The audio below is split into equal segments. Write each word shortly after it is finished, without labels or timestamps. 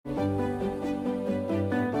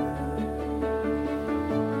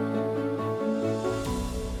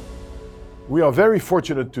We are very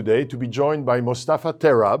fortunate today to be joined by Mostafa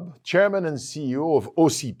Terrab, Chairman and CEO of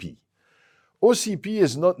OCP. OCP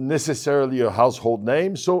is not necessarily a household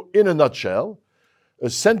name, so in a nutshell, a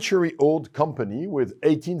century-old company with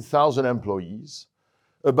 18,000 employees,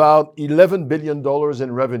 about $11 billion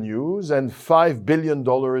in revenues and $5 billion in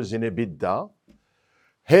EBITDA,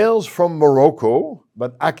 hails from Morocco,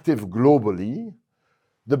 but active globally.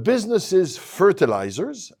 The business is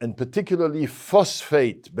fertilizers, and particularly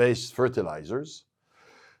phosphate-based fertilizers.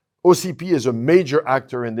 OCP is a major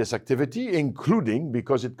actor in this activity, including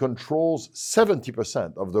because it controls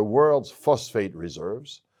 70% of the world's phosphate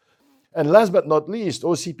reserves. And last but not least,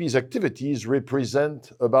 OCP's activities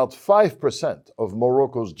represent about 5% of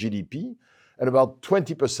Morocco's GDP and about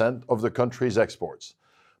 20% of the country's exports.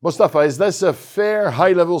 Mostafa, is this a fair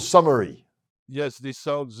high-level summary? Yes, this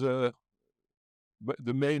sounds, but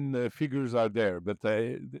the main figures are there, but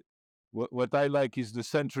what I like is the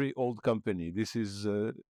century-old company. This is,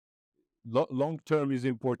 long-term is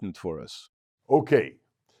important for us. Okay.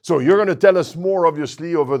 So you're going to tell us more,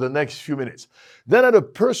 obviously, over the next few minutes. Then at a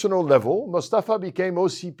personal level, Mostafa became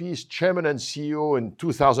OCP's chairman and CEO in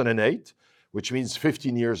 2008, which means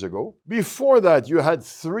 15 years ago. Before that, you had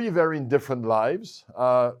three very different lives.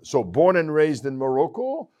 So born and raised in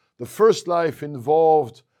Morocco, the first life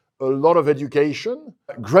involved a lot of education,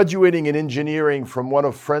 graduating in engineering from one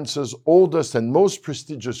of France's oldest and most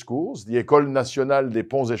prestigious schools, the École Nationale des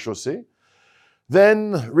Ponts et Chaussées,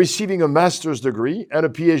 then receiving a master's degree and a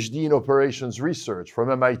PhD in operations research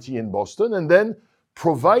from MIT in Boston, and then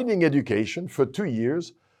providing education for 2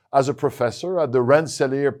 years as a professor at the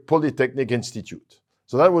Rensselaer Polytechnic Institute.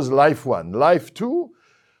 So that was life one. Life two,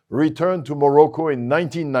 returned to Morocco in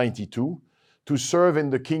 1992 to serve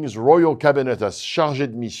in the King's Royal Cabinet as chargé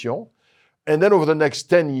de mission, and then over the next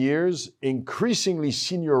 10 years, increasingly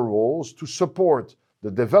senior roles to support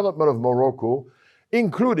the development of Morocco,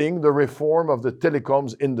 including the reform of the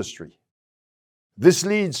telecoms industry. This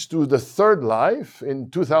leads to the third life.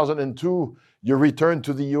 In 2002, you returned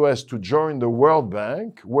to the US to join the World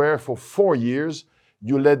Bank, where for 4 years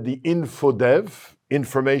you led the InfoDev,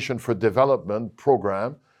 Information for Development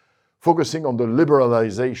program, focusing on the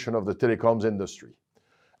liberalization of the telecoms industry.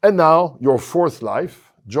 And now, your fourth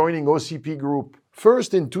life, joining OCP Group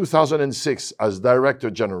first in 2006 as Director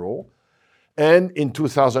General, and in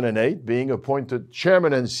 2008 being appointed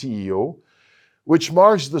Chairman and CEO, which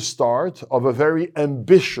marks the start of a very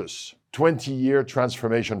ambitious 20-year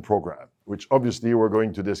transformation program, which obviously we're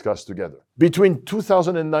going to discuss together. Between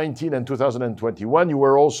 2019 and 2021, you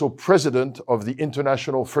were also president of the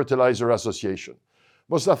International Fertilizer Association.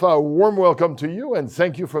 Mostafa, a warm welcome to you, and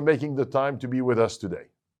thank you for making the time to be with us today.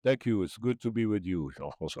 Thank you. It's good to be with you,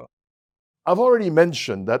 Jean-François. I've already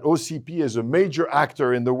mentioned that OCP is a major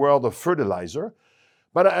actor in the world of fertilizer,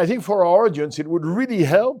 but I think for our audience, it would really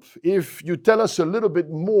help if you tell us a little bit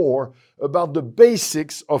more about the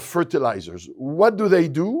basics of fertilizers. What do they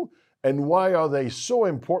do, and why are they so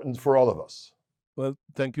important for all of us? Well,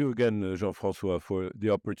 thank you again, Jean-François, for the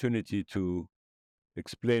opportunity to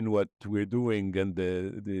explain what we're doing and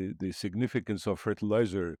the significance of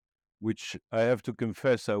fertilizer, which I have to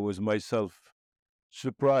confess I was myself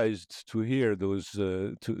surprised to hear those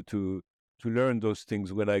to learn those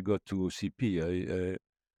things when I got to OCP.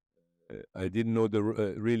 I didn't know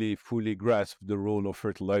really fully grasp the role of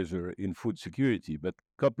fertilizer in food security, but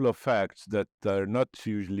a couple of facts that are not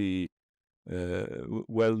usually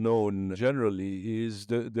well known generally is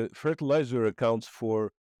the fertilizer accounts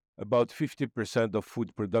for about 50% of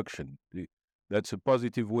food production. That's a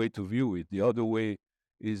positive way to view it. The other way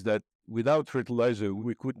is that without fertilizer,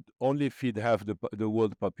 we could only feed half the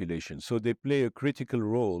world population. So they play a critical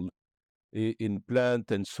role in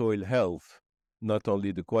plant and soil health, not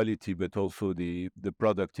only the quality, but also the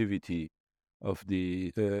productivity of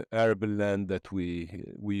the arable land that we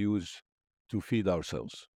use to feed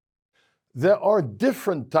ourselves. There are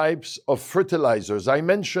different types of fertilizers. I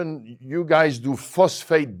mentioned you guys do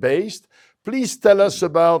phosphate-based. Please tell us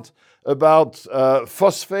about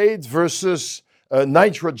phosphate versus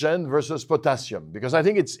nitrogen versus potassium, because I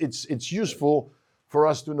think it's useful for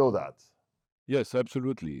us to know that. Yes,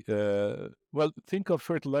 absolutely. Well, think of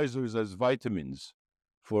fertilizers as vitamins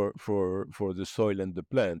for the soil and the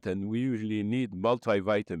plant, and we usually need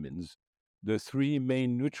multivitamins. The three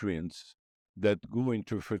main nutrients that go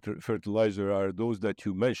into fertilizer are those that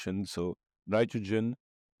you mentioned, so nitrogen,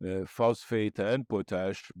 phosphate, and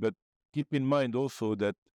potash. But keep in mind also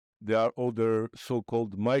that there are other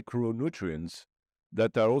so-called micronutrients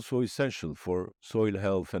that are also essential for soil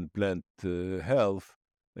health and plant health,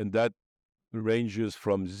 and that ranges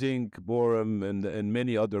from zinc, boron, and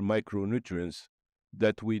many other micronutrients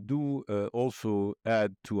that we do also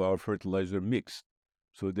add to our fertilizer mix.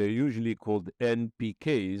 So they're usually called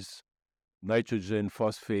NPKs, nitrogen,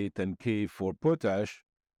 phosphate, and K for potash,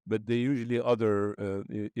 but they usually other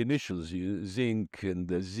initials, zinc and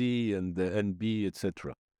the Z and the NB,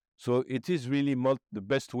 etc. So it is really the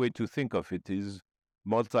best way to think of it is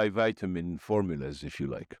multivitamin formulas, if you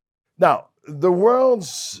like. Now, the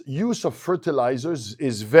world's use of fertilizers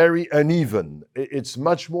is very uneven. It's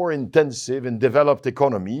much more intensive in developed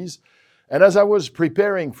economies. And as I was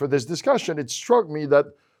preparing for this discussion, it struck me that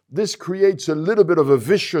this creates a little bit of a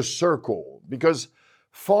vicious circle because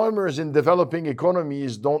farmers in developing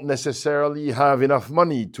economies don't necessarily have enough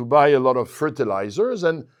money to buy a lot of fertilizers.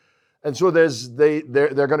 And so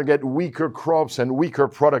they're going to get weaker crops and weaker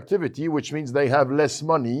productivity, which means they have less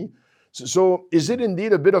money. So is it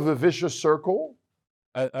indeed a bit of a vicious circle?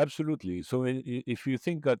 Absolutely. So if you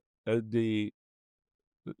think that the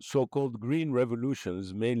so-called green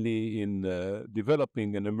revolutions, mainly in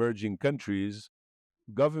developing and emerging countries,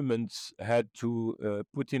 governments had to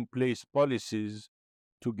put in place policies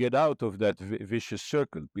to get out of that vicious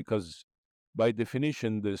circle because by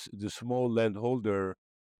definition the small landholder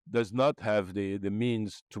does not have the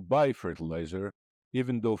means to buy fertilizer,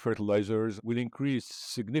 even though fertilizers will increase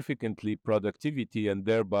significantly productivity and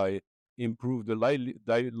thereby improve the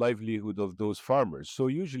livelihood of those farmers. So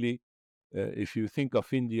usually if you think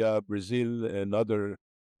of India, Brazil, and other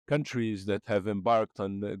countries that have embarked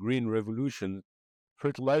on the green revolution,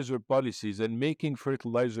 fertilizer policies and making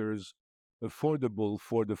fertilizers affordable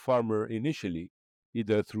for the farmer initially,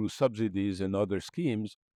 either through subsidies and other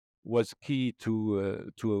schemes, was key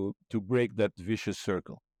to break that vicious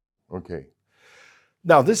circle. Okay.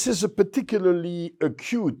 Now, this is a particularly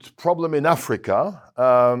acute problem in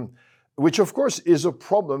Africa, which of course is a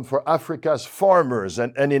problem for Africa's farmers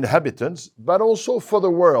and inhabitants, but also for the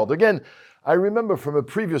world. Again, I remember from a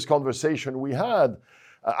previous conversation we had,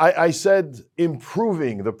 I said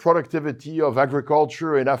improving the productivity of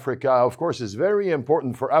agriculture in Africa, of course, is very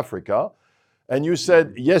important for Africa. And you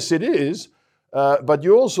said, yes, it is. But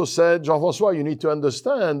you also said, Jean-François, you need to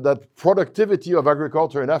understand that productivity of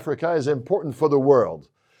agriculture in Africa is important for the world.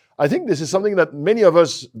 I think this is something that many of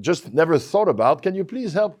us just never thought about. Can you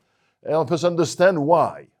please help us understand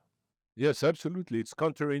why? Yes, absolutely. It's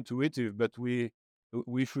counterintuitive, but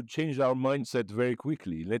we should change our mindset very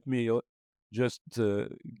quickly. Let me just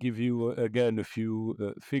give you again a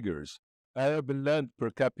few figures. Arable land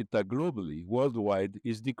per capita globally, worldwide,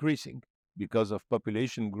 is decreasing because of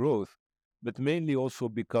population growth, but mainly also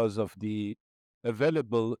because of the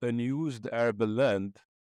available unused arable land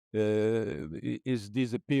is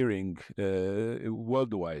disappearing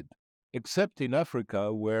worldwide, except in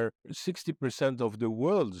Africa, where 60% of the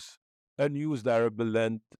world's unused arable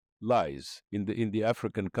land lies in the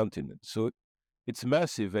African continent. So it's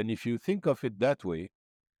massive. And if you think of it that way,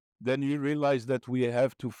 then you realize that we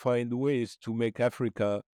have to find ways to make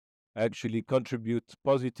Africa actually contribute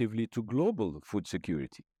positively to global food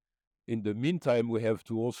security. In the meantime, we have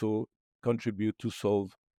to also contribute to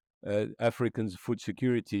solve Africans' food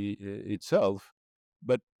security itself.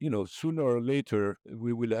 But sooner or later,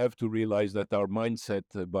 we will have to realize that our mindset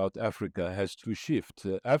about Africa has to shift.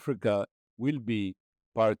 Africa will be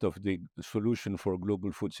part of the solution for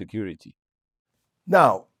global food security.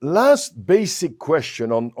 Now, last basic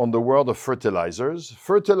question on the world of fertilizers.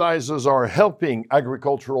 Fertilizers are helping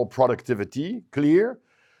agricultural productivity, clear.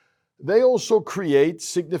 They also create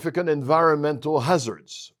significant environmental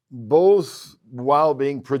hazards, both while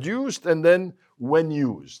being produced and then when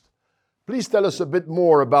used. Please tell us a bit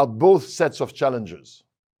more about both sets of challenges.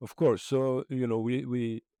 Of course. So,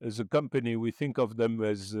 we as a company, we think of them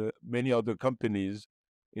as many other companies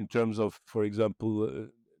in terms of, for example,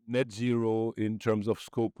 net zero in terms of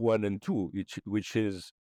scope 1 and 2, which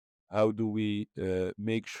is how do we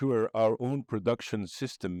make sure our own production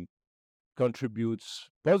system contributes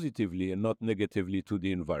positively and not negatively to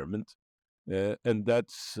the environment. And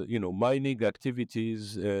that's, mining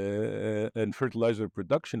activities and fertilizer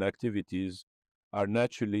production activities are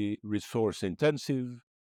naturally resource intensive,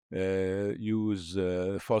 use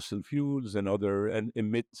fossil fuels and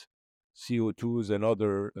emit CO2s and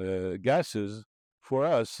other gases. For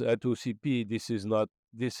us at OCP,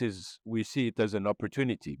 we see it as an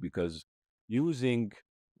opportunity because using,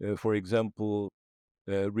 for example,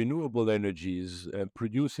 renewable energies,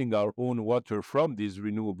 producing our own water from these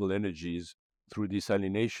renewable energies through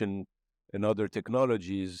desalination and other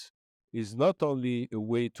technologies is not only a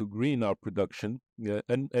way to green our production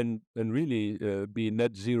and really be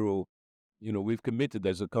net zero. We've committed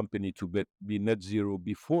as a company to be net zero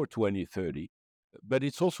before 2030, but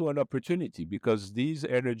it's also an opportunity because these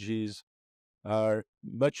energies are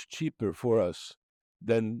much cheaper for us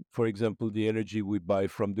than, for example, the energy we buy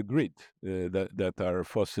from the grid that are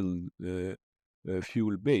fossil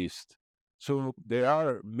fuel based. So there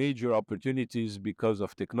are major opportunities because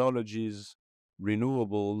of technologies,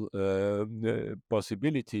 renewable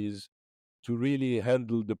possibilities to really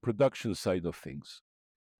handle the production side of things.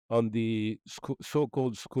 On the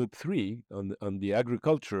so-called scope 3, on the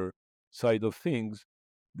agriculture side of things,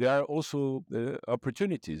 there are also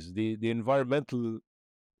opportunities. The environmental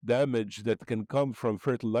damage that can come from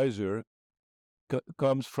fertilizer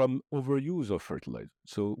comes from overuse of fertilizer.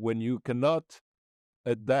 So when you cannot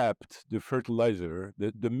adapt the fertilizer,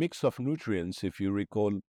 the mix of nutrients, if you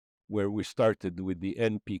recall where we started with the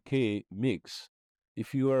NPK mix,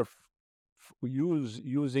 if you are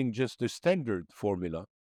using just the standard formula,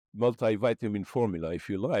 multivitamin formula, if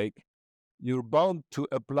you like, you're bound to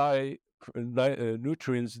apply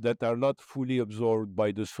nutrients that are not fully absorbed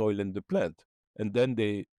by the soil and the plant. And then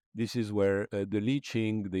this is where the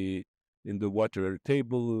leaching, in the water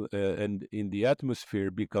table and in the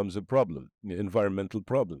atmosphere becomes a problem, environmental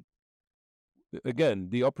problem. Again,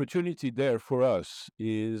 the opportunity there for us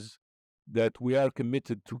is that we are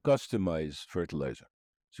committed to customize fertilizer.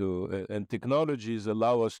 So, and technologies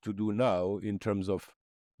allow us to do now in terms of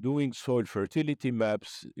doing soil fertility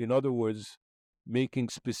maps. In other words, making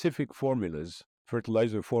specific formulas,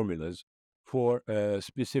 fertilizer formulas for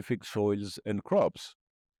specific soils and crops,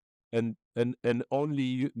 and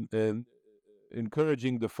only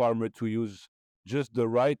encouraging the farmer to use just the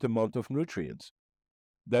right amount of nutrients.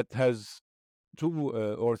 That has two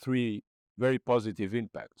or three very positive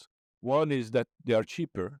impacts. One is that they are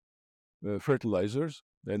cheaper fertilizers.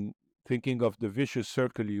 And thinking of the vicious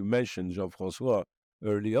circle you mentioned, Jean-François,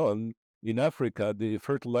 early on, in Africa, the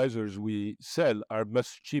fertilizers we sell are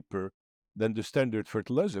much cheaper than the standard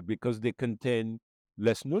fertilizer because they contain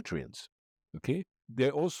less nutrients. Okay. They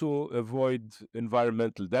also avoid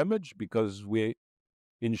environmental damage because we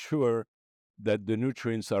ensure that the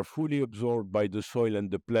nutrients are fully absorbed by the soil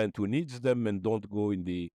and the plant who needs them and don't go in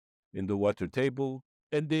the water table.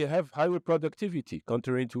 And they have higher productivity,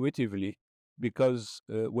 counterintuitively, because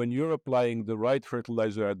when you're applying the right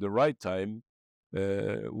fertilizer at the right time,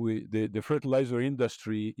 the fertilizer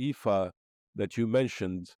industry, IFA, that you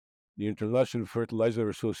mentioned, the International Fertilizer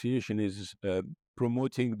Association, is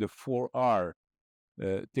promoting the 4R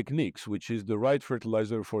techniques, which is the right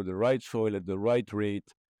fertilizer for the right soil at the right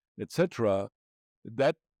rate, etc.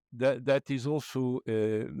 That that is also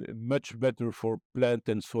much better for plant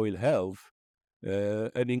and soil health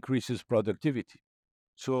and increases productivity.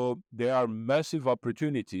 So there are massive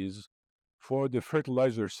opportunities for the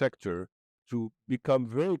fertilizer sector to become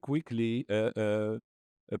very quickly a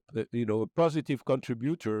positive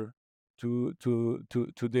contributor to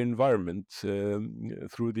the environment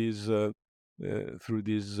throughout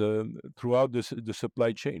the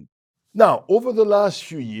supply chain. Now, over the last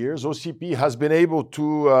few years, OCP has been able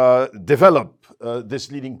to develop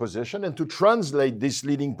this leading position and to translate this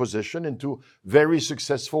leading position into very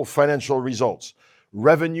successful financial results.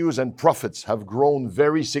 Revenues and profits have grown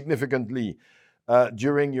very significantly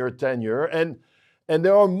during your tenure, and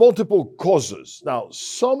there are multiple causes. Now,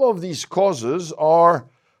 some of these causes are,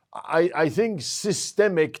 I think,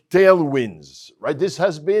 systemic tailwinds, right? This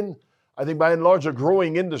has been, I think, by and large, a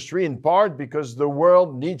growing industry, in part because the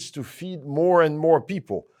world needs to feed more and more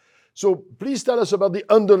people. So please tell us about the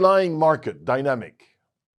underlying market dynamic.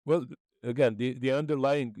 Well, again, the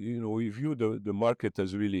underlying, we view the market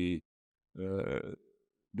as really the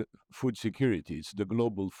food security. It's the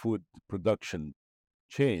global food production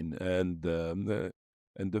chain, and the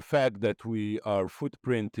fact that our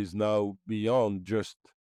footprint is now beyond just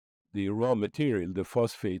the raw material, the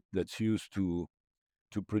phosphate that's used to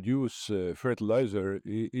produce fertilizer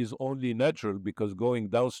is only natural, because going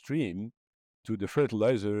downstream to the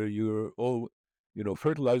fertilizer,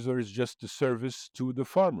 fertilizer is just a service to the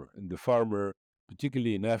farmer, and the farmer,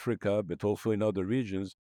 particularly in Africa, but also in other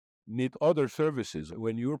regions, need other services.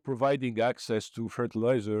 When you're providing access to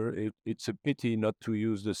fertilizer, it's a pity not to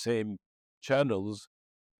use the same channels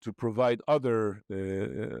to provide other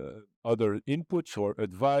inputs or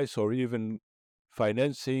advice, or even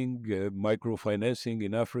financing, microfinancing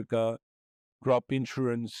in Africa, crop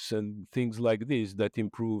insurance, and things like this that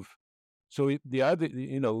improve. So the other,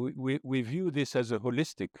 we view this as a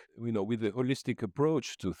holistic, with a holistic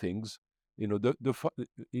approach to things.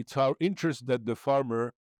 It's our interest that the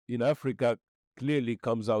farmer in Africa clearly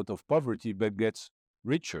comes out of poverty but gets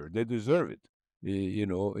richer. They deserve it,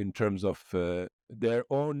 in terms of their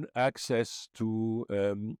own access to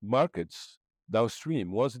markets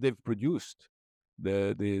downstream. Once they've produced,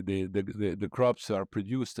 the crops are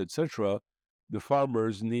produced, etc., the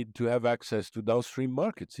farmers need to have access to downstream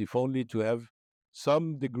markets, if only to have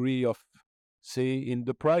some degree of say in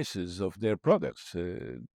the prices of their products.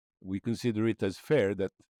 We consider it as fair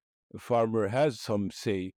that a farmer has some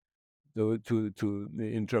say to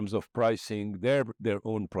in terms of pricing their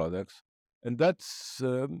own products, and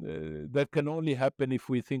that can only happen if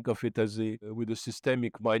we think of it as a with a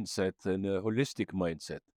systemic mindset and a holistic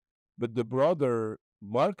mindset. But the broader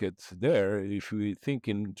market there, if we think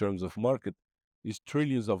in terms of market, is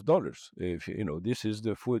trillions of dollars. If you know, this is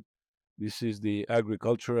the food, this is the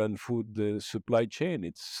agriculture and food supply chain.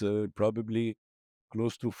 It's probably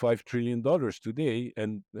close to $5 trillion today,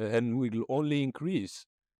 and will only increase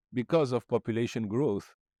because of population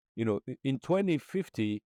growth. You know, in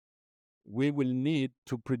 2050, we will need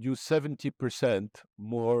to produce 70%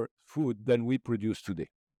 more food than we produce today.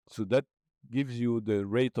 So that gives you the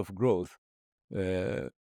rate of growth uh,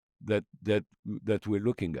 that we're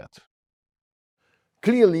looking at.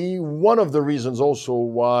 Clearly, one of the reasons also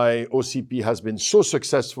why OCP has been so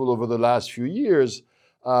successful over the last few years,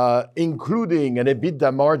 including an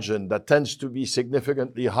EBITDA margin that tends to be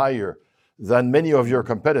significantly higher than many of your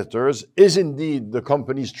competitors, is indeed the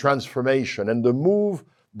company's transformation and the move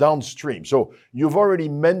downstream. So you've already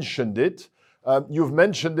mentioned it. You've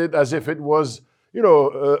mentioned it as if it was,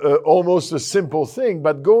 almost a simple thing,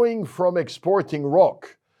 but going from exporting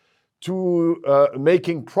rock to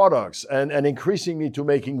making products and increasingly to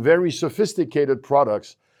making very sophisticated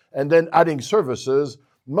products and then adding services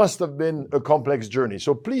must have been a complex journey.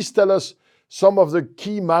 So please tell us some of the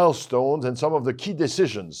key milestones and some of the key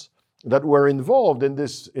decisions that were involved in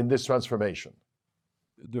this transformation.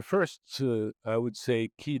 The first, I would say,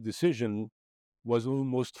 key decision was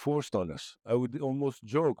almost forced on us. I would almost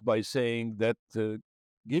joke by saying that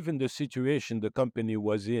given the situation the company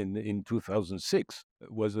was in 2006,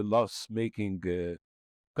 was a loss-making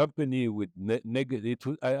company with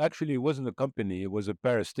negative. Actually, it wasn't a company; it was a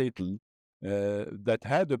parastatal that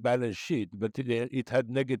had a balance sheet, but it had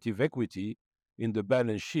negative equity in the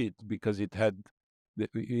balance sheet because it had,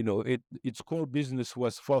 its core business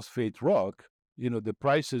was phosphate rock. You know, the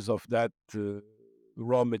prices of that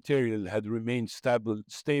raw material had remained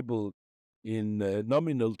stable in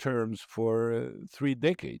nominal terms for 3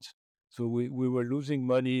 decades. So we were losing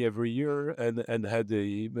money every year and had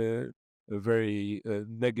a very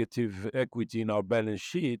negative equity in our balance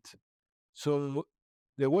sheet. So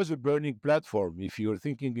there was a burning platform. If you're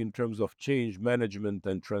thinking in terms of change management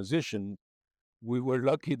and transition, we were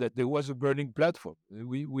lucky that there was a burning platform.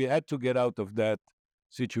 We had to get out of that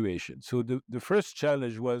situation. So the first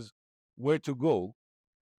challenge was where to go.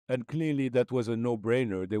 And clearly that was a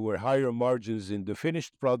no-brainer. There were higher margins in the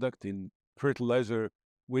finished product, in fertilizer.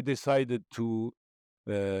 We decided to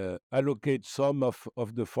allocate some of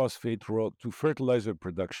the phosphate rock to fertilizer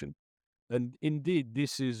production. And indeed,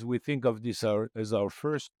 we think of this as our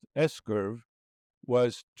first S curve,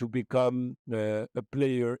 was to become a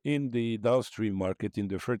player in the downstream market, in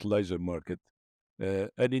the fertilizer market.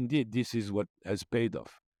 And indeed, this is what has paid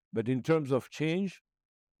off. But in terms of change,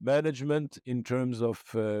 management, in terms of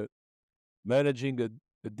managing a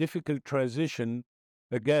difficult transition,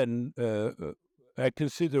 again, I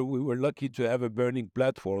consider we were lucky to have a burning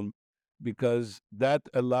platform because that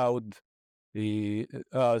allowed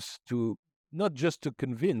us to not just to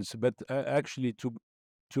convince, but actually to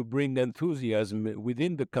bring enthusiasm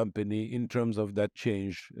within the company in terms of that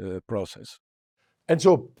change process. And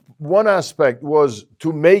so one aspect was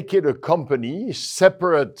to make it a company,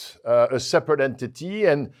 separate, a separate entity,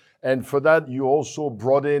 and for that you also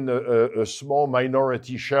brought in a small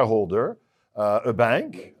minority shareholder, a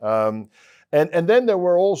bank, and then there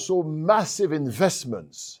were also massive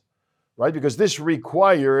investments, right? Because this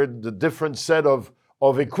required the different set of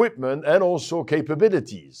equipment and also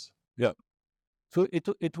capabilities. Yeah. So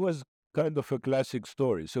it was kind of a classic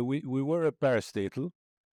story. So we were a parastatal.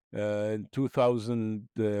 In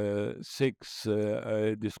 2006,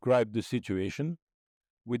 I described the situation.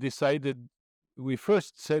 We decided, we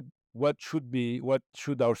first said, what should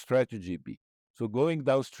our strategy be? So going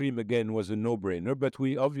downstream again was a no-brainer, but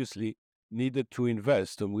we obviously needed to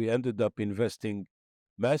invest, and we ended up investing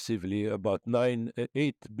massively, about $8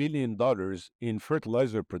 billion in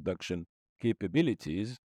fertilizer production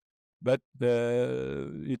capabilities. But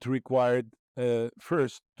it required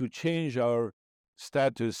first to change our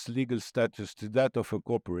legal status, to that of a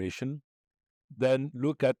corporation. Then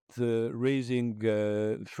look at raising,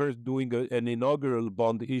 first doing an inaugural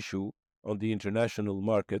bond issue on the international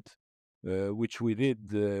market, which we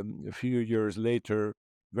did a few years later,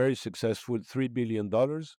 very successful, $3 billion.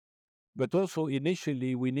 But also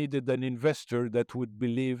initially, we needed an investor that would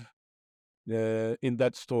believe in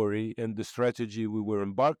that story and the strategy we were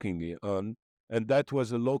embarking on, and that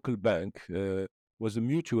was a local bank, was a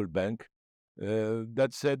mutual bank that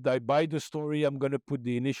said, "I buy the story. I'm going to put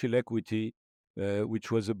the initial equity,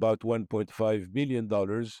 which was about $1.5 billion,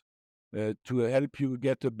 to help you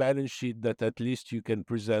get a balance sheet that at least you can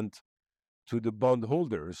present to the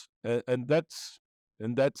bondholders," and that's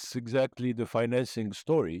exactly the financing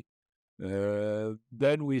story.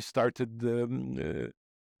 Then we started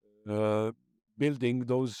uh, building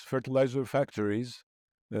those fertilizer factories,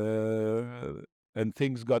 uh, and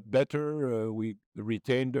things got better. We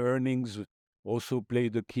retained earnings, also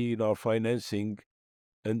played a key in our financing,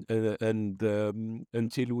 and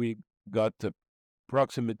until we got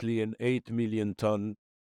approximately an 8 million ton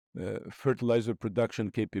fertilizer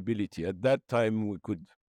production capability. At that time, we could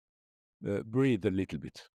breathe a little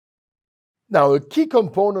bit. Now, a key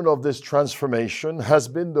component of this transformation has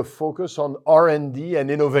been the focus on R&D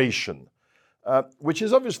and innovation, which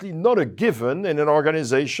is obviously not a given in an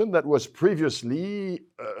organization that was previously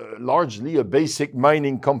largely a basic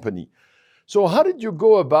mining company. So, how did you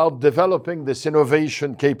go about developing this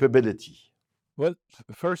innovation capability? Well,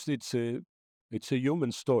 first, it's a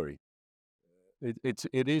human story.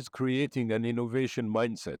 It is creating an innovation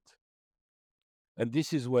mindset, and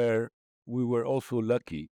this is where we were also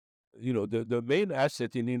lucky. The main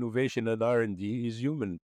asset in innovation and R&D is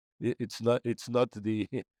human. It's not the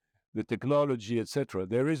the technology, etc.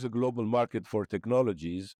 There is a global market for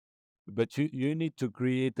technologies, but you need to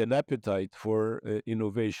create an appetite for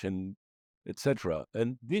innovation, etc.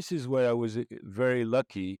 And this is where I was very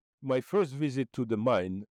lucky. My first visit to the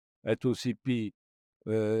mine at OCP,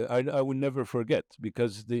 I will never forget,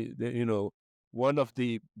 because one of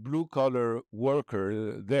the blue collar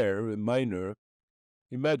worker there, a miner.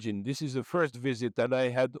 Imagine, this is the first visit, and I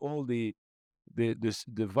had all the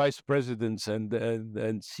vice presidents and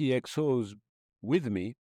CXOs with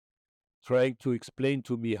me, trying to explain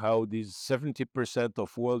to me how these 70%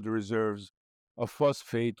 of world reserves of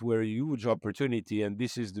phosphate were a huge opportunity, and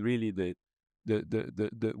this is really the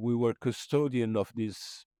we were custodian of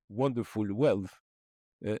this wonderful wealth,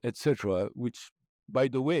 etc. Which, by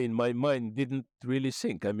the way, in my mind, didn't really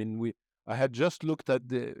sink. I mean, I had just looked at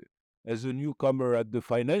as a newcomer at the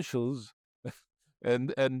financials,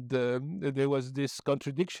 and there was this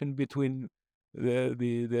contradiction between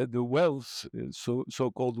the wealth,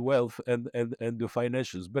 so-called wealth, and the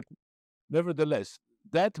financials. But nevertheless,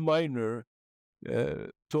 that miner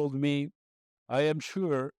told me, "I am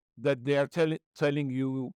sure that they are telling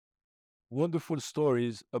you wonderful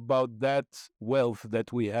stories about that wealth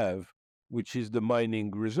that we have, which is the mining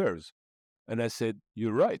reserves." And I said,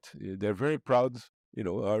 "You're right. They're very proud.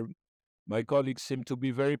 My colleagues seem to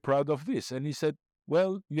be very proud of this." And he said,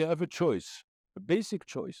 "Well, you have a choice, a basic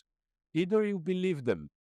choice. Either you believe them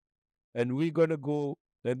and we're going to go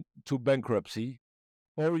to bankruptcy,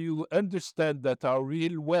 or you understand that our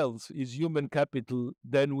real wealth is human capital,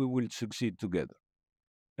 then we will succeed together."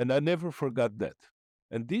 And I never forgot that.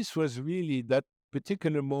 And this was really that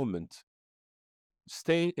particular moment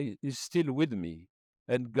is still with me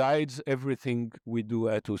and guides everything we do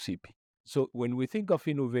at OCP. So when we think of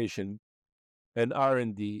innovation and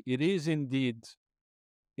R&D, it is indeed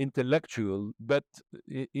intellectual, but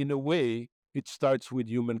in a way, it starts with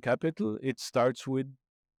human capital. It starts with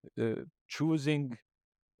choosing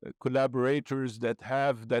collaborators that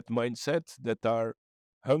have that mindset, that are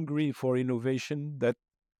hungry for innovation, that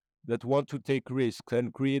want to take risks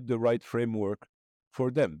and create the right framework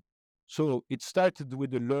for them. So it started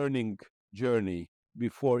with the learning journey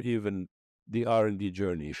before even the R&D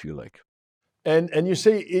journey, if you like. And you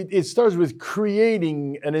say it starts with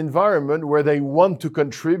creating an environment where they want to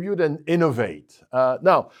contribute and innovate.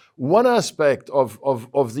 Now, one aspect of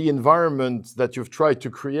the environment that you've tried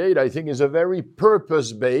to create, I think, is a very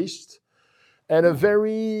purpose based and a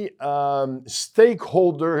very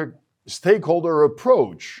stakeholder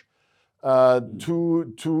approach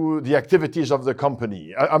to the activities of the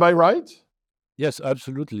company. Am I right? Yes,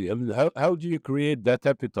 absolutely. I mean, how do you create that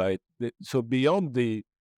appetite? So beyond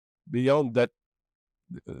that,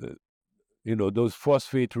 uh, those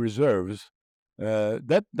phosphate reserves,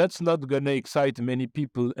 that's not going to excite many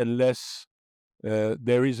people unless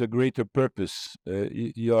there is a greater purpose.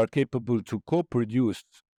 You are capable to co-produce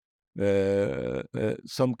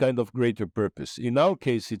some kind of greater purpose. In our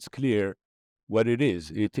case, it's clear what it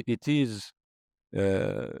is. It is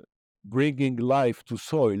uh, bringing life to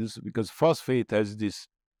soils, because phosphate has this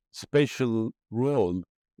special role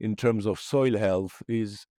in terms of soil health.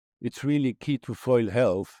 It's really key to soil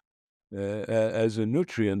health as a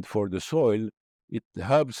nutrient for the soil. It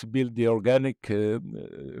helps build the organic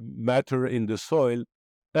matter in the soil,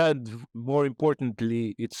 And more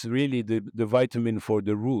importantly, it's really the vitamin for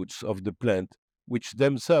the roots of the plant, which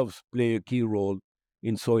themselves play a key role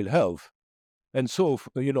in soil health. And so,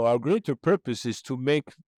 our greater purpose is to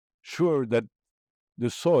make sure that the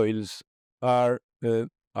soils are uh,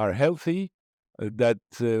 are healthy, that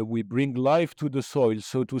we bring life to the soil,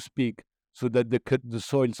 so to speak, so that the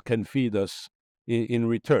soils can feed us in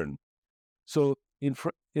return. So,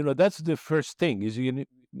 that's the first thing: is you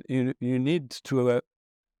need to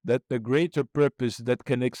that a greater purpose that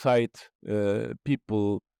can excite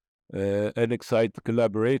people and excite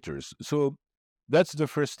collaborators. So that's the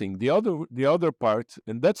first thing. The other part,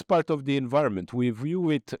 and that's part of the environment. We view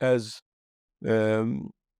it um,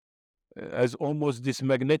 as almost this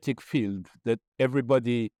magnetic field that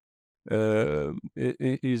everybody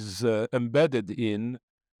is embedded in,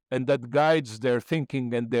 and that guides their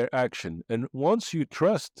thinking and their action. And once you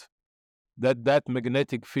trust that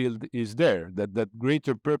magnetic field is there, that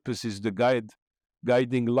greater purpose is the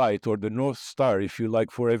guiding light, or the North Star, if you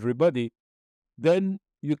like, for everybody, then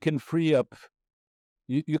you can free up,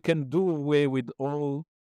 you can do away with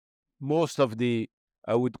most of the,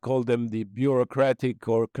 I would call them, the bureaucratic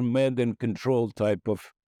or command and control type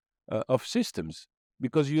of systems,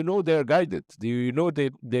 because they're guided. They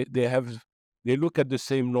look at the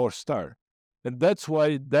same North Star, and that's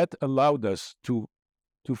why that allowed us to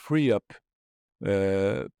free up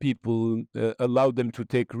people, allow them to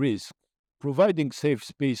take risks, providing safe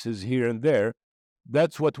spaces here and there.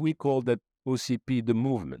 That's what we call that OCP, the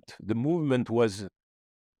movement. The movement was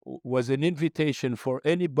an invitation for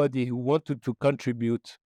anybody who wanted to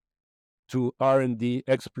contribute to R&D,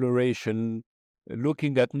 exploration,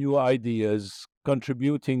 looking at new ideas,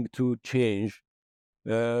 contributing to change.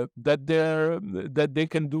 That they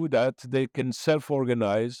can do that. They can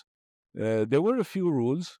self-organize. There were a few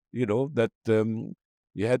rules, that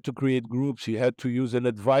you had to create groups, you had to use an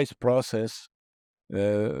advice process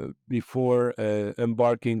before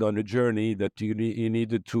embarking on a journey, that you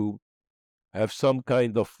needed to have some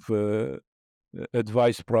kind of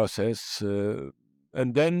advice process,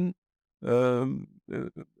 and then um, uh,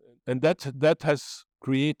 and that has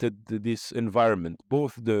created this environment,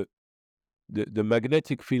 both the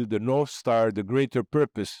magnetic field, the North Star, the greater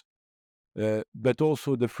purpose, but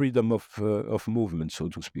also the freedom of movement, so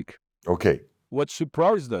to speak. Okay. What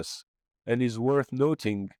surprised us and is worth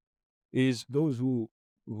noting is those who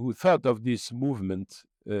thought of this movement.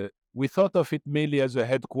 We thought of it mainly as a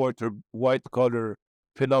headquarter white collar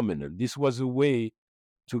phenomenon. This was a way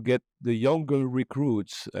to get the younger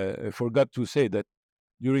recruits. I forgot to say that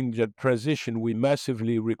during the transition, we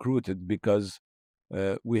massively recruited, because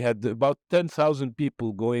we had about 10,000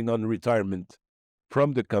 people going on retirement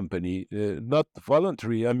from the company, not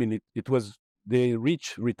voluntary. I mean, it was, they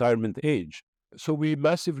reach retirement age. So we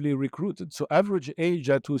massively recruited. So average age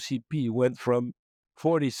at OCP went from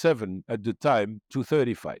 47 at the time to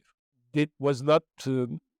 35. It was not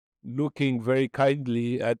looking very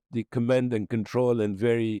kindly at the command and control and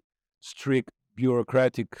very strict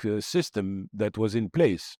bureaucratic system that was in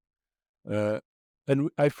place. Uh, and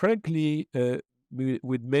I frankly,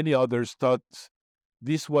 with many others, thought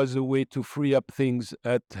this was a way to free up things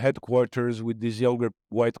at headquarters with these younger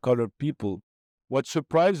white collar people. What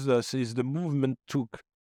surprised us is the movement took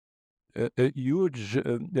a huge,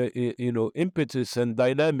 impetus and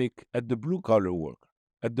dynamic at the blue collar work,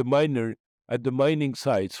 at at the mining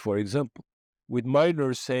sites, for example, with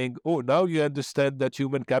miners saying, "Oh, now you understand that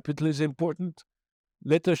human capital is important.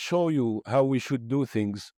 Let us show you how we should do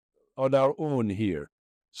things on our own here."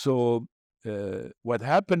 So, what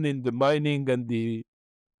happened in the mining and the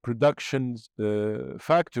production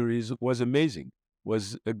factories was amazing.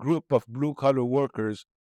 Was a group of blue collar workers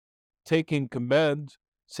taking command,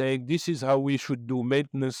 saying, "This is how we should do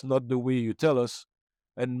maintenance, not the way you tell us,"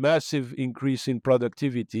 and massive increase in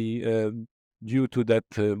productivity due to that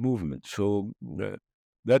movement. So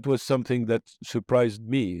that was something that surprised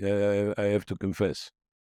me, I have to confess.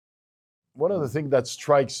 One of the things that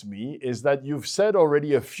strikes me is that you've said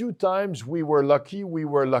already a few times, we were lucky, we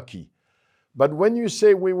were lucky. But when you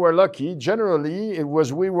say we were lucky, generally it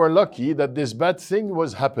was we were lucky that this bad thing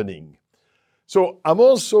was happening. So I'm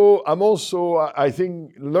also I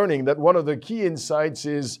think learning that one of the key insights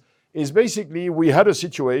is basically we had a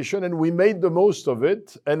situation and we made the most of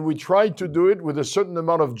it and we tried to do it with a certain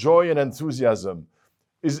amount of joy and enthusiasm.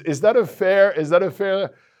 Is that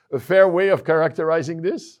a fair way of characterizing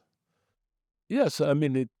this? Yes, I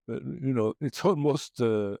mean it's almost.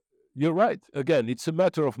 You're right. Again, it's a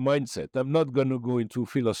matter of mindset. I'm not going to go into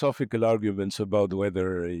philosophical arguments about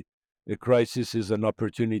whether a crisis is an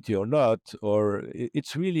opportunity or not, or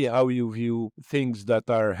it's really how you view things that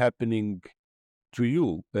are happening to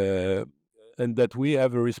you, and that we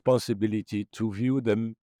have a responsibility to view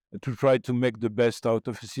them, to try to make the best out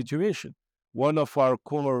of a situation. One of our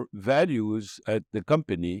core values at the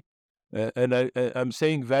company, I'm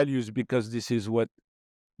saying values because this is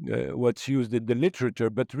what's used in the literature,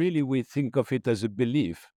 but really we think of it as a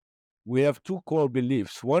belief. We have two core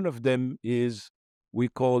beliefs. One of them is we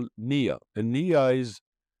call NIA, and NIA is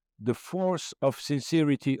the force of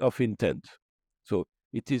sincerity of intent. So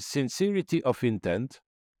it is sincerity of intent,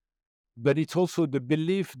 but it's also the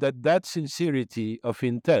belief that that sincerity of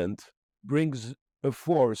intent brings a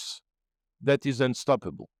force that is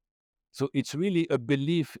unstoppable. So it's really a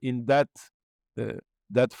belief in uh,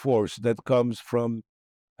 that force that comes from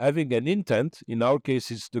having an intent. In our case,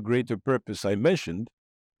 it's the greater purpose I mentioned,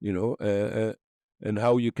 you know, and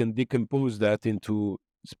how you can decompose that into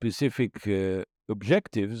specific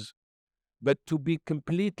objectives, but to be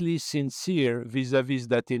completely sincere vis-a-vis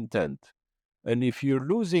that intent. And if you're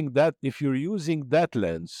losing that, if you're using that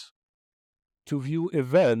lens to view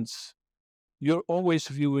events, you're always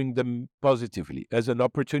viewing them positively as an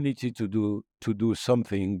opportunity to do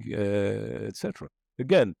something, etc.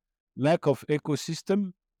 Again, lack of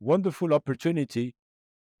ecosystem, wonderful opportunity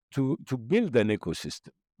to build an ecosystem.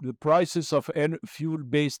 The prices of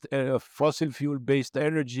fossil fuel based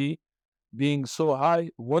energy being so high,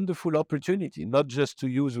 wonderful opportunity, not just to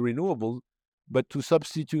use renewable, but to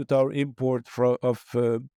substitute our import of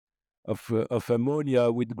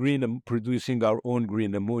ammonia with producing our own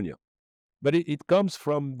green ammonia. But it comes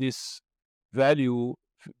from this value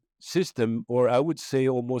system, or I would say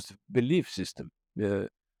almost belief system.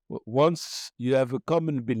 Once you have a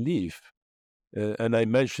common belief, and I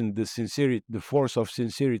mentioned the sincerity, the force of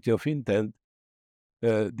sincerity of intent,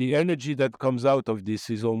 the energy that comes out of this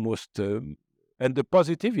is almost, and the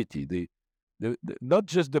positivity, not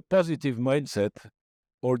just the positive mindset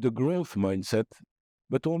or the growth mindset,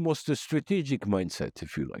 but almost a strategic mindset,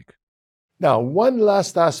 if you like. Now, one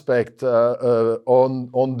last aspect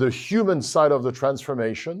on the human side of the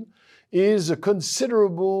transformation is a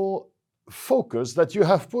considerable focus that you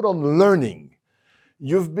have put on learning.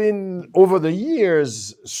 You've been, over the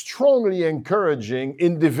years, strongly encouraging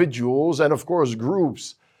individuals and, of course,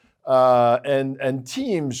 groups and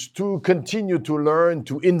teams to continue to learn,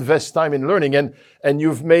 to invest time in learning. And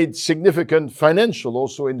you've made significant financial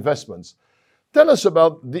also investments. Tell us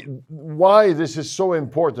about why this is so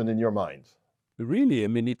important in your mind. Really, I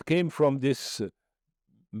mean, it came from this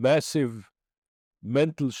massive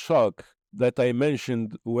mental shock that I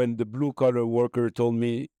mentioned when the blue collar worker told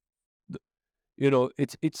me, you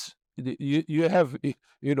have,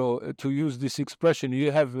 to use this expression,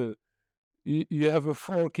 you have a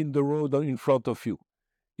fork in the road in front of you.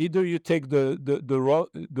 Either you take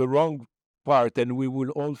the wrong part and we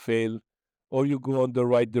will all fail, or you go on the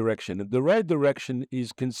right direction. And the right direction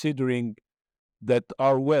is considering that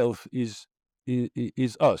our wealth is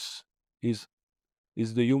us, is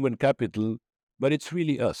is the human capital, but it's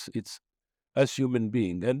really us. It's us human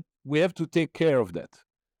being, and we have to take care of that.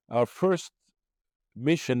 Our first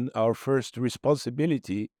mission, our first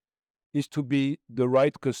responsibility is to be the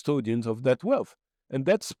right custodians of that wealth. And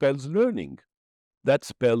that spells learning. That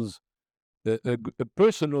spells a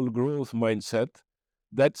personal growth mindset.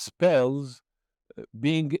 That spells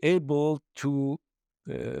being able to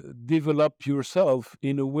develop yourself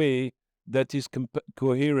in a way that is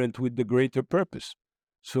coherent with the greater purpose.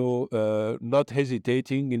 So, not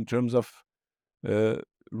hesitating in terms of uh,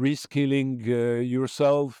 reskilling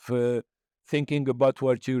yourself, thinking about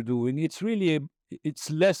what you're doing. It's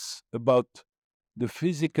less about the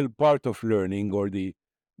physical part of learning or the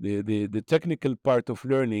technical part of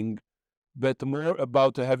learning, but more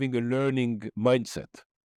about having a learning mindset,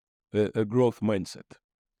 a growth mindset.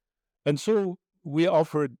 And so we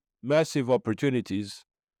offered massive opportunities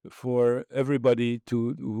for everybody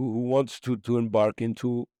who wants to embark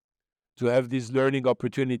into, to have these learning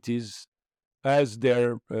opportunities as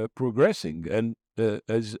they're progressing. And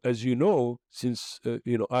as you know, since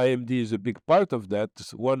IMD is a big part of that,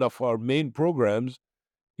 one of our main programs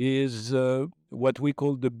is what we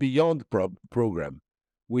call the Beyond program,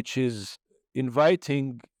 which is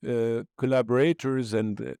inviting collaborators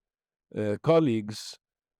and colleagues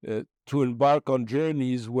to embark on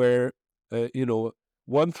journeys where, you know,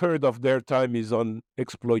 one third of their time is on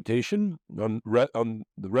exploitation, on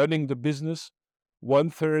running the business. One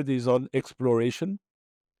third is on exploration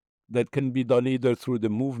that can be done either through the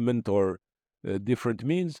movement or different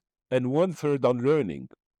means, and one third on learning.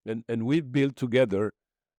 And we've built together,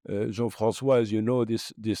 Jean-François, as you know,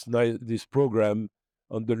 this program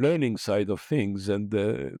on the learning side of things, and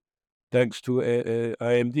thanks to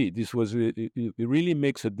IMD, it really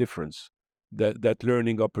makes a difference. that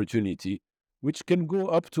learning opportunity, which can go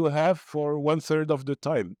up to half or one third of the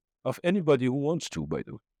time of anybody who wants to, by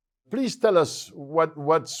the way. Please tell us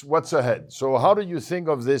what's ahead. So, how do you think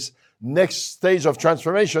of this next stage of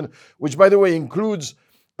transformation, which, by the way, includes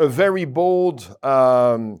a very bold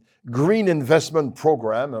green investment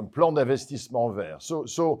program, un plan d'investissement vert.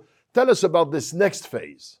 So, tell us about this next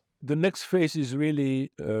phase. The next phase is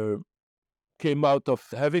really came out of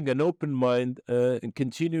having an open mind and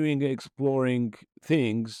continuing exploring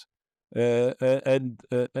things. And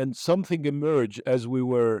something emerged as we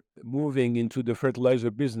were moving into the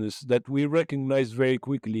fertilizer business that we recognized very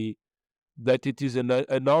quickly that it is an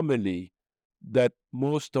anomaly that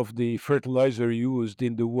most of the fertilizer used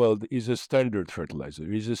in the world is a standard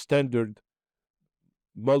fertilizer, is a standard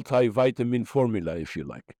multivitamin formula, if you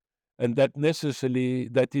like, and that necessarily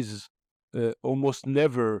that is almost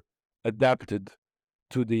never adapted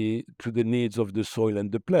to the needs of the soil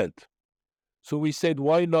and the plant. So we said,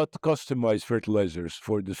 why not customize fertilizers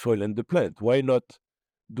for the soil and the plant? Why not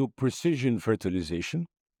do precision fertilization?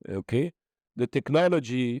 Okay, the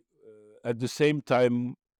technology at the same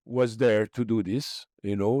time was there to do this.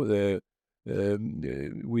 You know,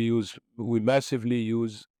 we massively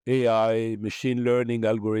use AI, machine learning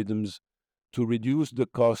algorithms to reduce the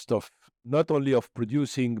cost of not only of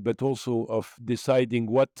producing but also of deciding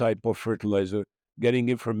what type of fertilizer, getting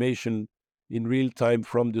information in real time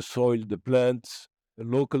from the soil, the plants, the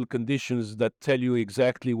local conditions that tell you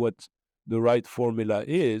exactly what the right formula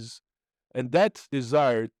is, and that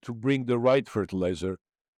desire to bring the right fertilizer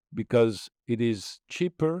because it is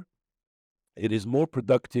cheaper, it is more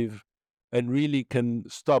productive, and really can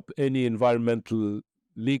stop any environmental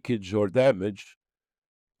leakage or damage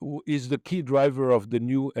is the key driver of the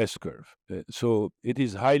new S curve. So it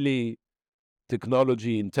is highly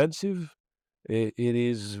technology intensive. It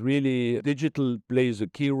is really digital plays a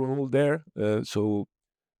key role there. So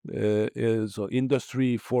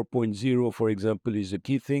Industry 4.0, for example, is a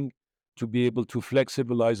key thing to be able to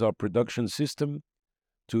flexibilize our production system,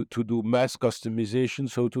 to do mass customization,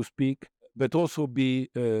 so to speak, but also be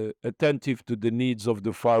attentive to the needs of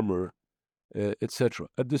the farmer, etc.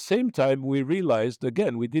 At the same time, we realized,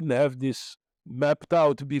 again, we didn't have this mapped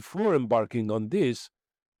out before embarking on this.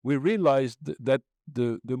 We realized that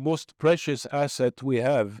the most precious asset we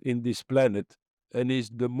have in this planet and is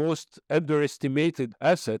the most underestimated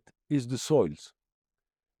asset is the soils,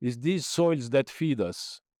 is these soils that feed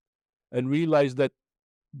us, and realize that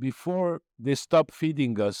before they stop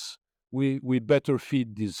feeding us, we better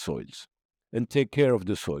feed these soils and take care of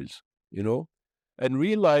the soils, you know? And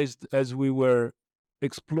realized as we were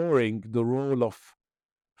exploring the role of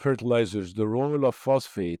fertilizers, the role of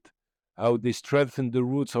phosphate, how they strengthen the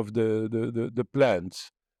roots of the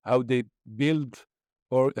plants, how they build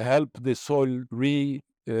or help the soil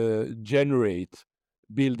regenerate,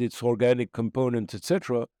 build its organic components,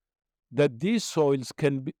 etc., that these soils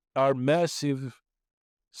are massive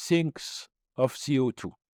sinks of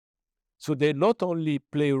CO2. So they not only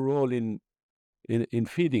play a role in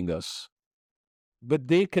feeding us, but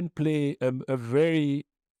they can play a very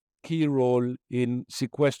key role in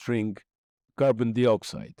sequestering carbon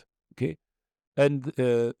dioxide. Okay, and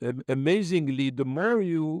amazingly, the more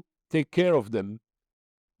you take care of them,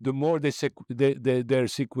 the more their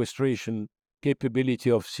sequestration capability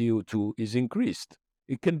of CO2 is increased.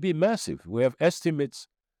 It can be massive. We have estimates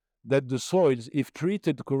that the soils, if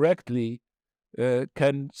treated correctly,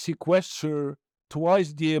 can sequester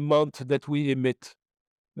twice the amount that we emit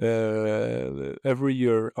every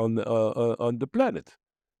year on the planet.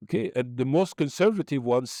 Okay, and the most conservative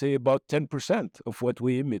ones say about 10% of what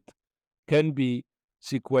we emit can be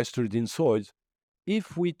sequestered in soils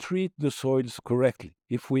if we treat the soils correctly.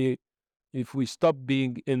 If we stop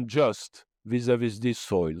being unjust vis-a-vis these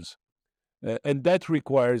soils, and that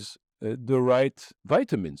requires the right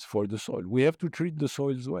vitamins for the soil. We have to treat the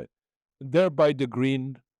soils well. Thereby, the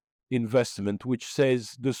green investment, which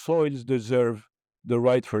says the soils deserve the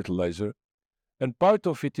right fertilizer. And part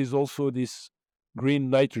of it is also this green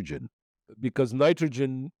nitrogen, because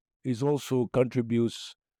nitrogen is also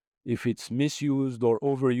contributes, if it's misused or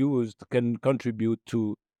overused, can contribute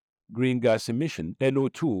to green gas emission.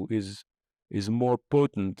 NO2 is more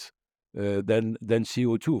potent than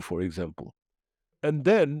CO2, for example. And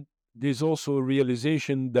then there's also a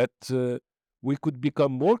realization that we could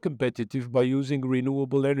become more competitive by using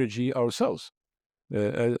renewable energy ourselves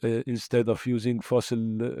instead of using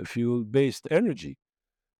fossil fuel-based energy.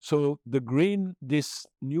 So this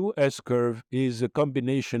new S curve is a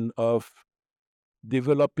combination of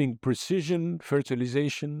developing precision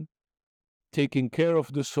fertilization, taking care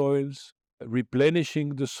of the soils,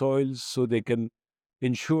 replenishing the soils so they can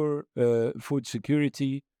ensure food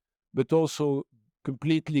security, but also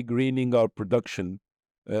completely greening our production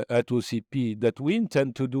at OCP that we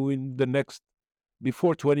intend to do in the next,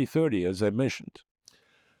 before 2030, as I mentioned.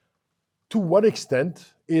 To what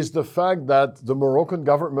extent is the fact that the Moroccan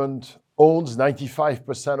government owns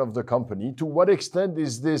 95% of the company, to what extent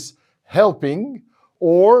is this helping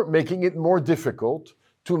or making it more difficult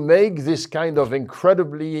to make this kind of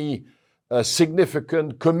incredibly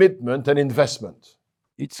significant commitment and investment?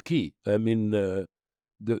 It's key. I mean,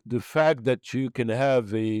 the fact that you can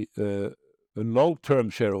have a long-term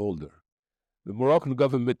shareholder. The Moroccan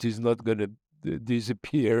government is not going to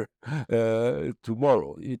disappear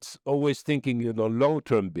tomorrow. It's always thinking on a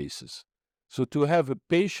long-term basis. So to have a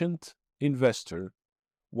patient investor,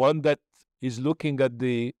 one that is looking at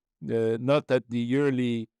the not at the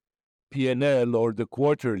yearly P&L or the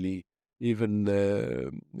quarterly even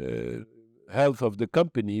health of the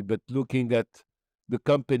company, but looking at the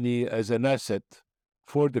company as an asset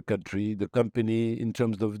for the company in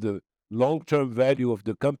terms of the long-term value of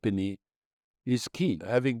the company is key.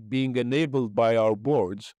 Having being enabled by our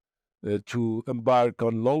boards to embark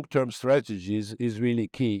on long-term strategies is really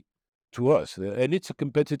key to us, and it's a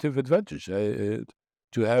competitive advantage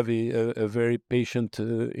to have a very patient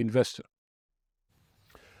investor.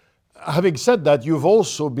 Having said that, you've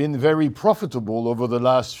also been very profitable over the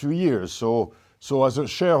last few years. So as a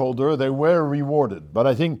shareholder, they were rewarded. But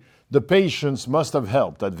I think the patience must have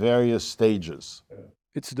helped at various stages.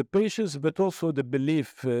 It's the patience, but also the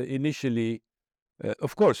belief initially.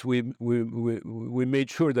 Of course, we made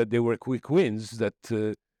sure that they were quick wins, that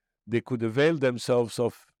they could avail themselves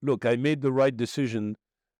of, look, I made the right decision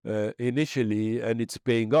initially and it's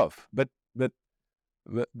paying off. But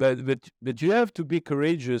you have to be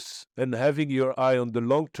courageous and having your eye on the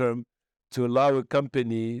long term to allow a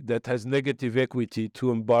company that has negative equity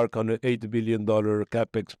to embark on an $8 billion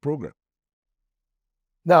capex program.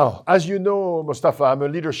 Now, as you know, Mostafa, I'm a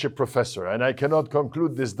leadership professor, and I cannot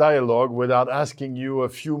conclude this dialogue without asking you a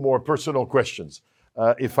few more personal questions,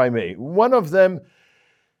 if I may. One of them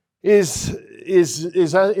is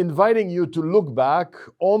inviting you to look back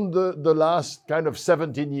on the last kind of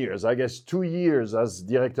 17 years, I guess 2 years as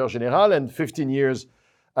Directeur Général and 15 years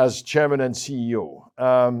as Chairman and CEO.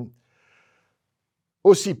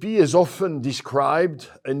 OCP is often described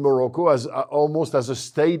in Morocco as almost as a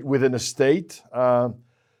state within a state.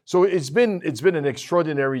 So it's been an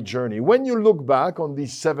extraordinary journey. When you look back on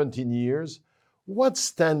these 17 years, what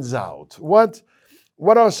stands out? What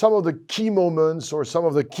are some of the key moments or some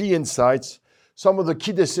of the key insights, some of the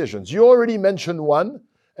key decisions? You already mentioned one,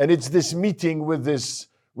 and it's this meeting with this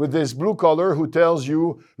blue collar who tells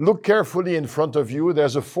you, look carefully in front of you,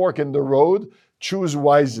 there's a fork in the road, choose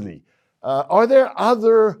wisely. Are there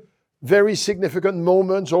other very significant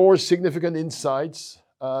moments or significant insights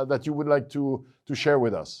that you would like to share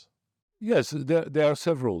with us? Yes, there are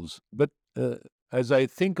several, but as I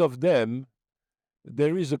think of them,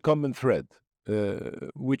 there is a common thread,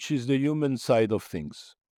 which is the human side of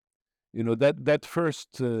things. You know, that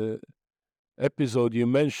first episode you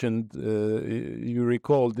mentioned, you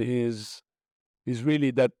recalled, is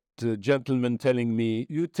really that gentleman telling me,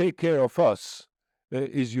 "You take care of us."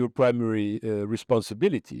 Is your primary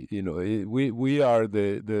responsibility. You know, we are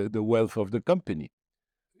the wealth of the company.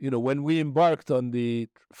 You know, when we embarked on the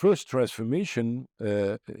first transformation,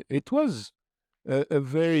 it was a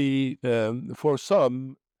very, for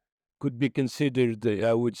some, could be considered,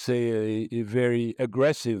 I would say, a very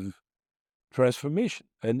aggressive transformation.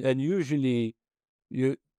 And usually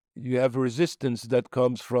you you have resistance that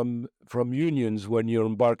comes from unions when you're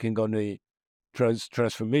embarking on a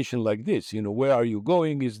transformation like this. You know, where are you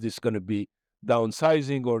going? Is this going to be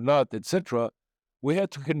downsizing or not, etc.? We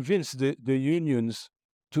had to convince the unions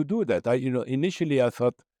to do that. Initially I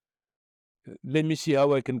thought, let me see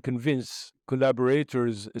how I can convince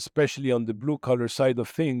collaborators, especially on the blue collar side of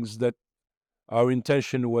things, that our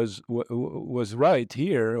intention was right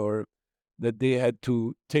here, or that they had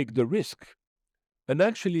to take the risk. And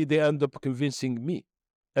actually, they end up convincing me.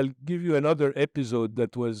 I'll give you another episode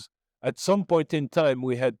that was, at some point in time,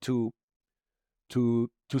 we had to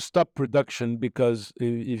stop production because,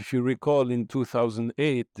 if you recall, in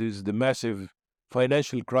 2008, there's the massive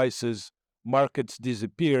financial crisis, markets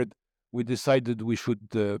disappeared. We decided we should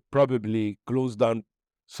probably close down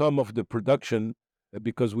some of the production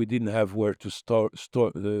because we didn't have where to stock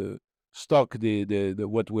the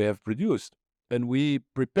what we have produced. And we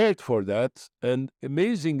prepared for that. And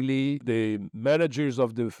amazingly, the managers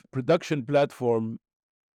of the production platform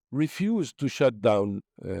refused to shut down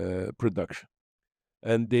production.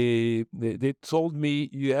 And they told me,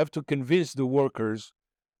 you have to convince the workers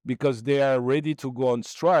because they are ready to go on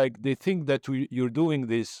strike. They think that you're doing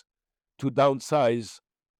this to downsize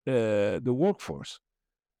the workforce.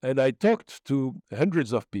 And I talked to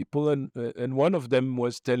hundreds of people, and one of them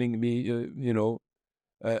was telling me,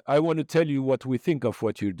 I want to tell you what we think of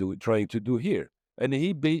what you're trying to do here. And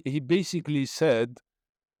he basically said,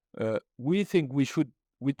 we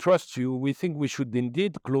trust you. We think we should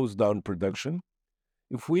indeed close down production.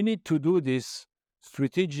 If we need to do this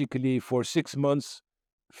strategically for 6 months,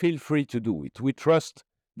 feel free to do it. We trust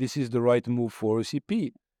this is the right move for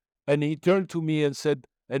OCP. And he turned to me and said,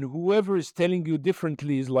 and whoever is telling you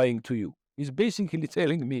differently is lying to you. He's basically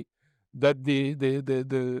telling me that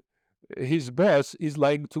his boss is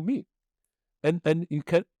lying to me. And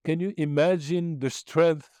can you imagine the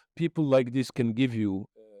strength people like this can give you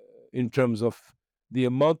in terms of the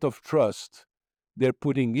amount of trust they're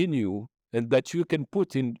putting in you and that you can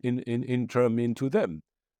put in term into them.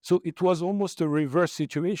 So it was almost a reverse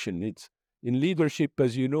situation. It's in leadership,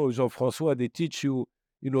 as you know, Jean-François, they teach you,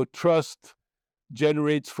 trust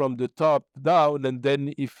generates from the top down, and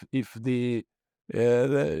then if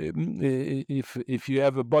you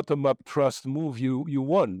have a bottom up trust move, you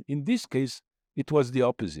won. In this case, it was the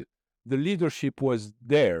opposite. The leadership was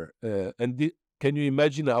there, can you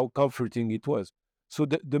imagine how comforting it was? So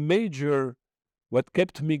the major, what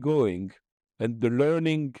kept me going, and the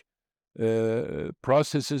learning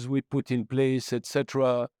processes we put in place,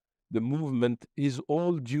 etc., the movement is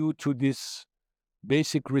all due to this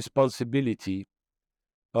basic responsibility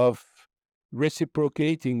of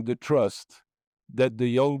reciprocating the trust that the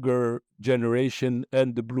younger generation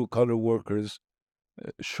and the blue-collar workers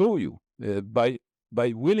show you by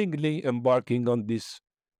willingly embarking on this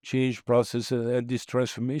change process and this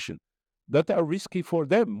transformation that are risky for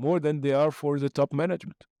them more than they are for the top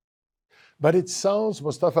management. But it sounds,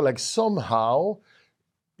 Mostafa, like somehow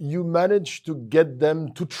you manage to get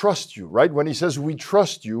them to trust you, right? When he says, we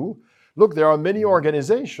trust you, look, there are many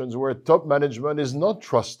organizations where top management is not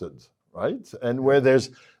trusted, right? And where there's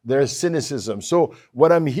cynicism. So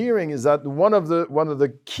what I'm hearing is that one of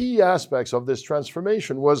the key aspects of this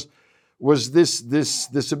transformation was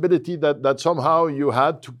this ability that somehow you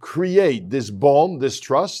had to create this bond, this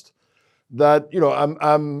trust, that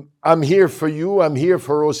I'm here for you, I'm here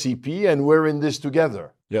for OCP, and we're in this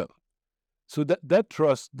together. Yeah. So that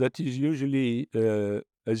trust that is usually,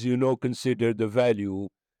 as you know, considered a value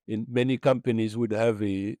in many companies would have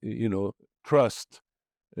a trust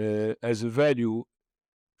as a value.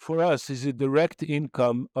 For us, is a direct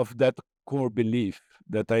income of that core belief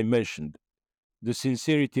that I mentioned, the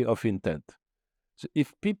sincerity of intent. So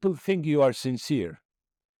if people think you are sincere,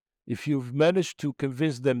 if you've managed to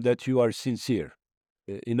convince them that you are sincere,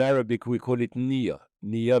 in Arabic we call it niya.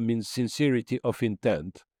 Niya means sincerity of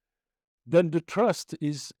intent. Then the trust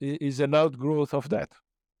is an outgrowth of that,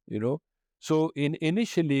 So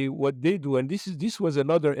initially, what they do, and this was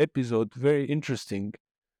another episode, very interesting.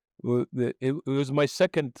 It was my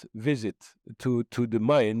second visit to the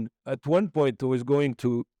mine. At one point, I was going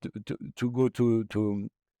to go to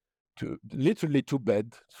literally to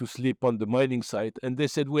bed to sleep on the mining site, and they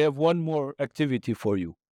said, we have one more activity for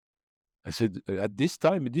you. I said, at this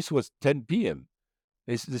time, this was 10 p.m.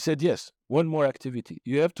 They said, yes, one more activity.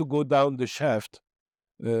 You have to go down the shaft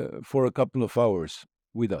for a couple of hours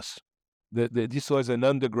with us. This was an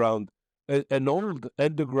old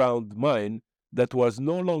underground mine that was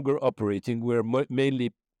no longer operating. We're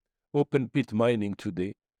mainly open pit mining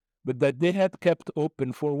today, but that they had kept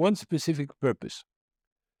open for one specific purpose.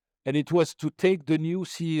 And it was to take the new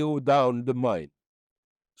CEO down the mine.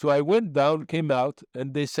 So I went down, came out,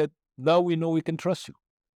 and they said, now we know we can trust you.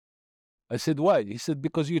 I said, why? He said,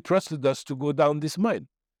 because you trusted us to go down this mine.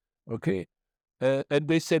 Okay. And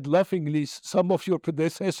they said laughingly, some of your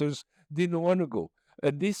predecessors didn't want to go.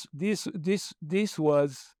 And this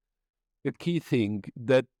was a key thing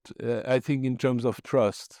that I think in terms of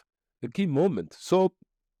trust, a key moment. So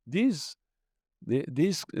these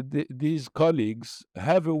colleagues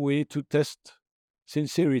have a way to test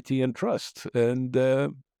sincerity and trust, and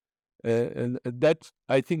that,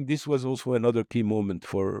 I think, this was also another key moment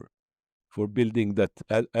for building that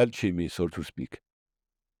alchemy, so to speak.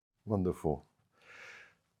 Wonderful.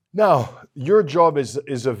 Now, your job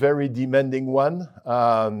is a very demanding one.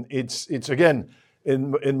 It's again,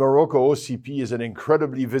 in Morocco, OCP is an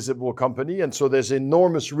incredibly visible company, and so there's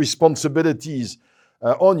enormous responsibilities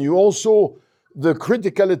on you. Also, the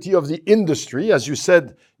criticality of the industry, as you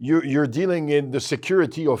said, you're dealing in the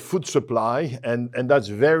security of food supply, and that's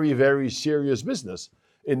very, very serious business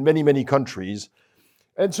in many, many countries.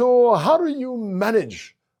 And so how do you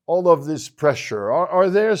manage all of this pressure? Are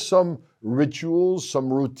there some rituals,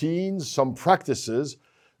 some routines, some practices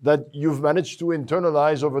that you've managed to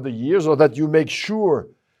internalize over the years, or that you make sure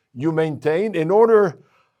you maintain in order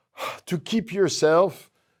to keep yourself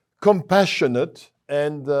compassionate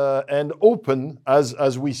and open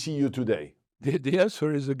as we see you today? The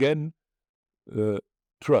answer is again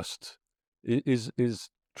trust. Is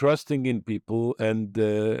trusting in people, and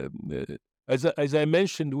as I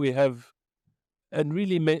mentioned, we have and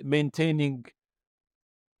really maintaining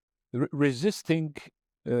resisting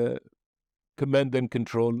uh, command and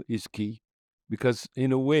control is key, because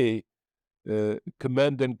in a way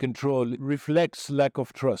command and control reflects lack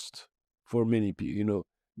of trust for many people.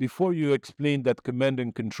 Before you explain that command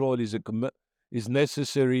and control is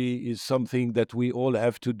necessary, is something that we all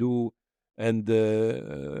have to do and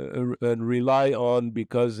rely on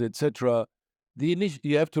because etc.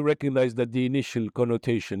 You have to recognize that the initial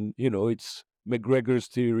connotation, it's McGregor's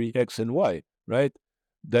theory X and Y, right?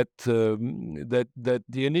 That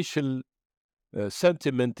the initial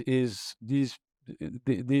sentiment is this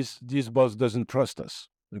boss doesn't trust us.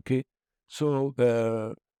 Okay, so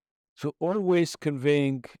so always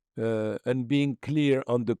conveying and being clear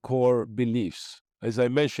on the core beliefs. As I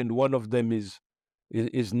mentioned, one of them is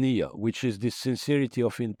Nia, which is the sincerity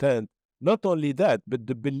of intent. Not only that, but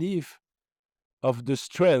the belief of the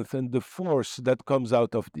strength and the force that comes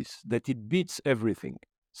out of this, that it beats everything.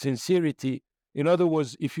 Sincerity, in other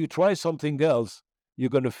words, if you try something else, you're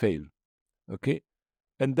going to fail. Okay,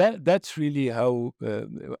 and that's really how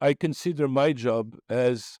I consider my job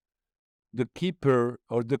as the keeper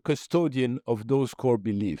or the custodian of those core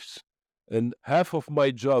beliefs. And half of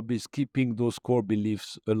my job is keeping those core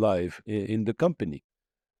beliefs alive in the company.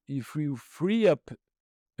 If you free up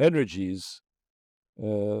energies,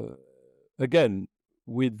 uh, again,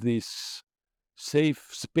 with this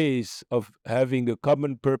safe space of having a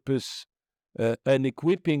common purpose and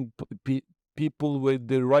equipping people with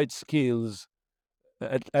the right skills,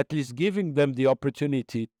 at least giving them the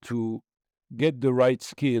opportunity to get the right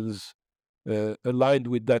skills aligned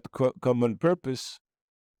with that common purpose,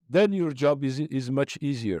 then your job is much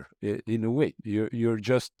easier in a way. You're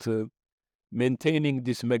just maintaining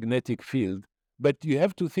this magnetic field, but you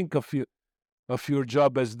have to think of your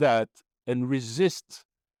job as that and resist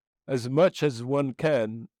as much as one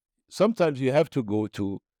can. Sometimes you have to go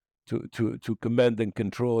to command and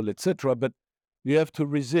control, etc. But you have to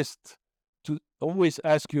resist. To always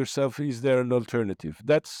ask yourself, is there an alternative?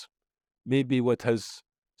 That's maybe what has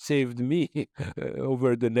saved me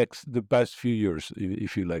over the past few years,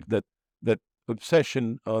 if you like. That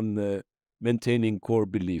obsession on maintaining core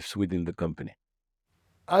beliefs within the company.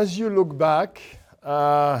 As you look back,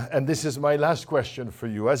 and this is my last question for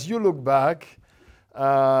you, as you look back,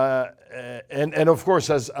 and of course,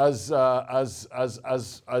 as there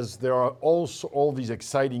are also all these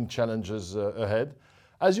exciting challenges ahead,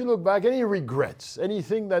 as you look back, any regrets,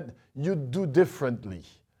 anything that you'd do differently,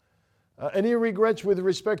 any regrets with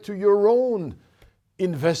respect to your own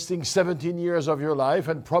investing 17 years of your life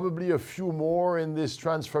and probably a few more in this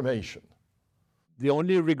transformation? The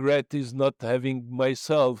only regret is not having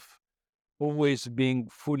myself always being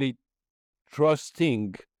fully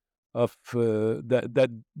trusting of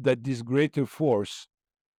that this greater force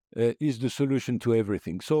is the solution to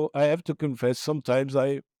everything. So I have to confess, sometimes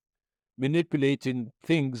I manipulate in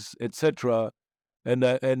things, etc. And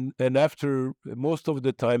after most of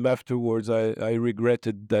the time afterwards, I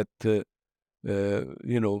regretted that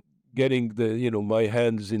getting my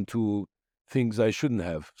hands into things I shouldn't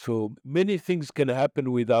have. So many things can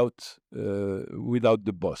happen without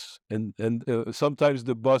the boss, and sometimes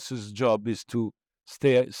the boss's job is to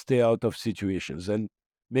stay out of situations. And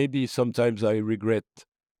maybe sometimes I regret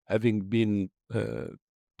having been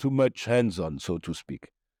too much hands-on, so to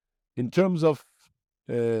speak. In terms of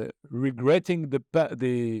regretting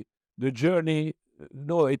the journey,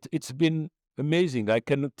 no, it's been amazing. I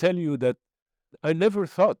can tell you that I never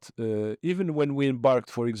thought, even when we embarked,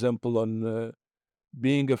 for example, on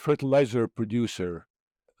being a fertilizer producer,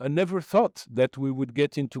 I never thought that we would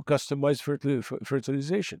get into customized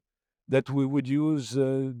fertilization, that we would use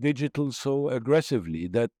digital so aggressively,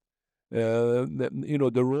 that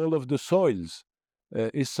the role of the soils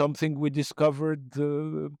is something we discovered.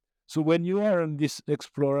 So when you are on this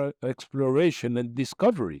exploration and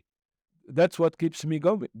discovery, that's what keeps me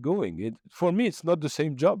going. For me, it's not the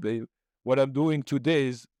same job. What I'm doing today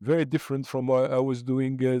is very different from what I was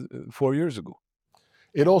doing 4 years ago.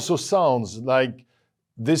 It also sounds like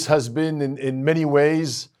this has been in many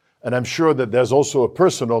ways, and I'm sure that there's also a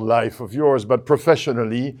personal life of yours, but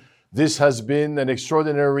professionally, this has been an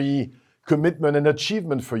extraordinary commitment and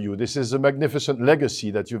achievement for you. This is a magnificent legacy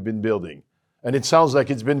that you've been building. And it sounds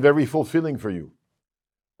like it's been very fulfilling for you.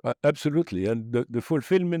 Absolutely. And the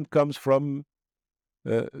fulfillment comes from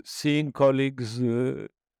seeing colleagues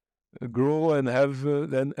grow and have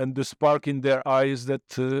and the spark in their eyes that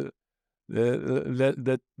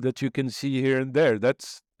you can see here and there.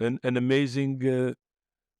 That's an amazing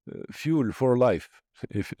fuel for life,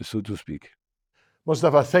 if so to speak.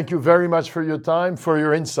 Mostafa, thank you very much for your time, for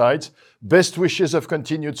your insights. Best wishes of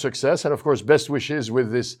continued success, and of course, best wishes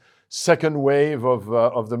with this second wave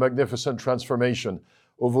of the magnificent transformation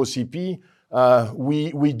of OCP.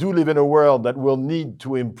 We do live in a world that will need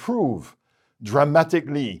to improve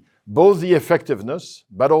dramatically both the effectiveness,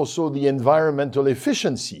 but also the environmental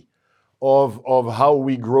efficiency of how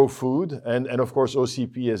we grow food. And of course,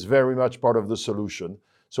 OCP is very much part of the solution.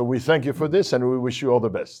 So we thank you for this, and we wish you all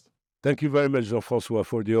the best. Thank you very much, Jean-François,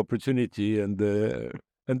 for the opportunity and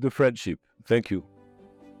the friendship. Thank you.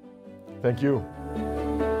 Thank you.